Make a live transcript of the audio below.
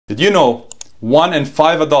Did you know 1 in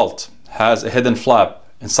 5 adults has a hidden flap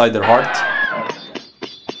inside their heart?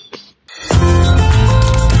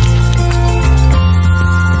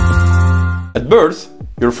 At birth,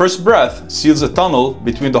 your first breath seals a tunnel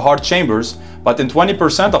between the heart chambers, but in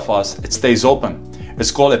 20% of us, it stays open.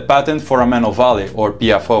 It's called a patent foramen ovale, or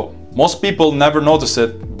PFO. Most people never notice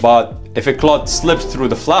it, but if a clot slips through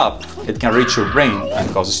the flap, it can reach your brain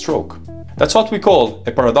and cause a stroke. That's what we call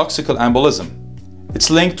a paradoxical embolism. It's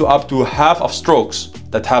linked to up to half of strokes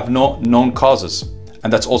that have no known causes,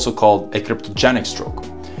 and that's also called a cryptogenic stroke.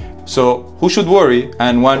 So who should worry,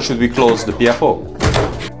 and when should we close the PFO?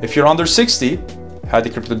 If you're under 60, had a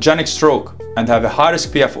cryptogenic stroke, and have a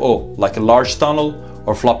high-risk PFO like a large tunnel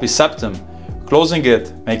or floppy septum, closing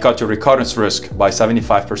it may cut your recurrence risk by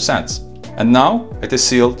 75%. And now it is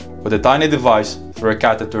sealed with a tiny device through a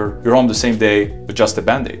catheter. You're home the same day with just a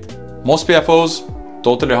band-aid. Most PFOs,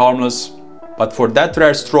 totally harmless, but for that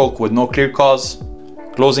rare stroke with no clear cause,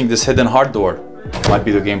 closing this hidden heart door might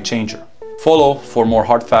be the game changer. Follow for more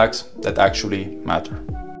hard facts that actually matter.